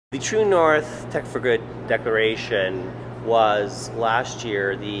The True North Tech4Good declaration was last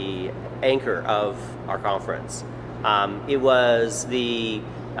year the anchor of our conference. It was the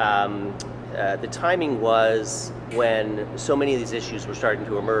timing was when so many of these issues were starting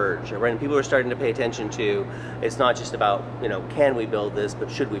to emerge, when people were starting to pay attention to, it's not just about, can we build this,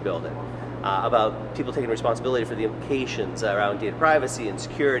 but should we build it? About people taking responsibility for the implications around data privacy and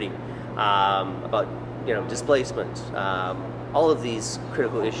security, about displacement, all of these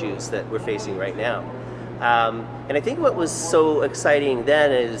critical issues that we're facing right now. And I think what was so exciting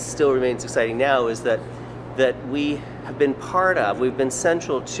then, and still remains exciting now, is that we have been we've been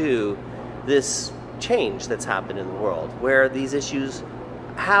central to this change that's happened in the world, where these issues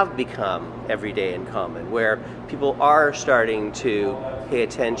have become everyday and common, where people are starting to pay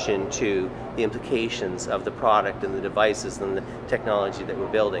attention to the implications of the product and the devices and the technology that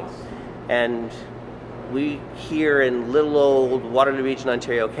we're building. And we here in little old Waterloo Region,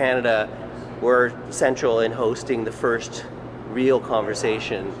 Ontario, Canada, were central in hosting the first real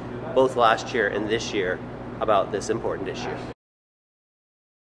conversation, both last year and this year, about this important issue.